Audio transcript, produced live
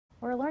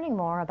We're learning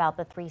more about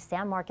the 3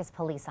 San Marcos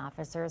police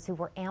officers who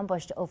were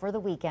ambushed over the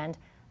weekend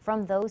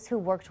from those who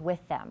worked with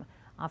them.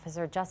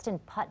 Officer Justin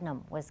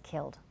Putnam was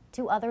killed.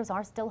 2 others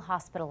are still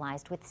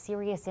hospitalized with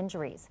serious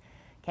injuries.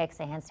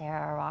 KXAN's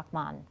Tahera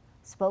Rahman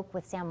spoke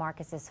with San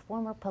Marcos's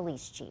former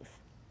police chief.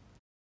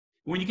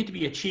 When you get to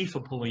be a chief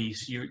of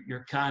police,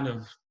 you're kind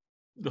of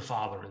the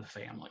father of the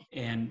family,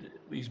 and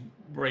these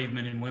brave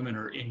men and women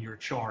are in your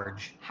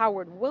charge.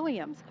 Howard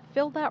Williams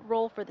filled that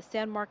role for the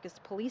San Marcos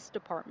Police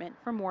Department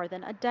for more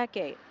than a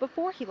decade.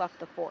 Before he left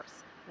the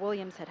force,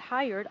 Williams had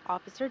hired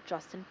Officer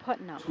Justin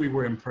Putnam. We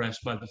were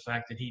impressed by the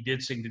fact that he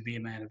did seem to be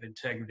a man of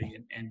integrity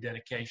and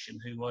dedication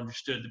who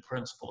understood the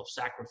principle of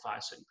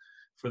sacrificing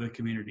for the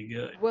community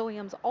good.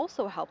 Williams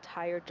also helped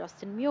hire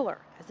Justin Mueller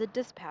as a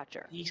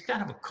dispatcher. He's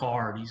kind of a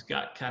card. He's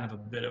got kind of a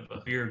bit of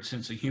a weird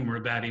sense of humor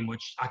about him,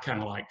 which I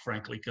kind of like,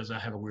 frankly, because I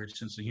have a weird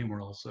sense of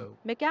humor also.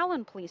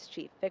 McAllen Police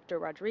Chief Victor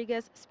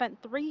Rodriguez spent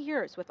 3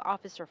 years with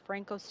Officer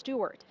Franco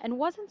Stewart and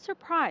wasn't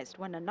surprised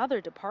when another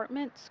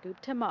department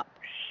scooped him up.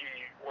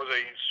 He was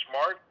a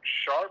smart,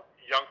 sharp,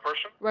 young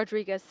person.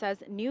 Rodriguez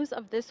says news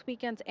of this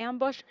weekend's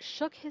ambush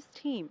shook his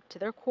team to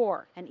their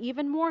core, and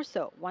even more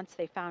so once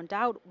they found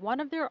out one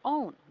of their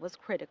own was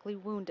critically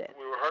wounded.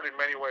 We were hurt in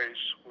many ways.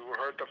 We were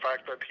hurt the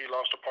fact that he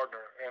lost a partner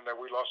and that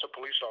we lost a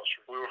police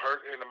officer. We were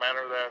hurt in the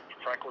manner that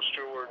Franco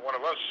Stewart, one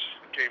of us,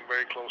 came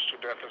very close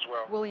to death as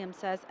well. Williams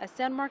says as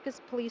San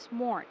Marcos police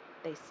mourn,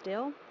 they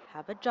still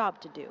have a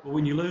job to do.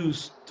 When you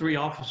lose 3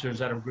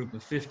 officers out of a group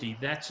of 50,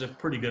 that's a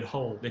pretty good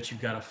hole that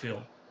you've got to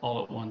fill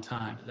all at one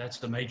time. That's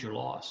the major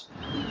loss.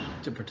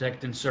 To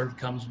protect and serve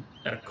comes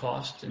at a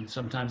cost, and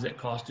sometimes that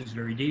cost is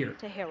very dear.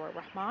 Tahera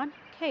Rahman,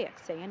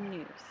 KXAN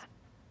News.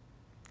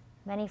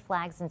 Many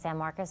flags in San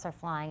Marcos are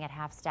flying at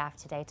half-staff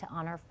today to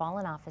honor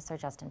fallen officer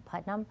Justin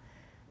Putnam.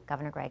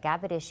 Governor Greg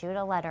Abbott issued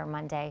a letter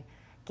Monday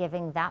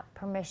giving that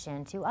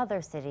permission to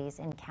other cities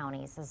and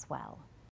counties as well.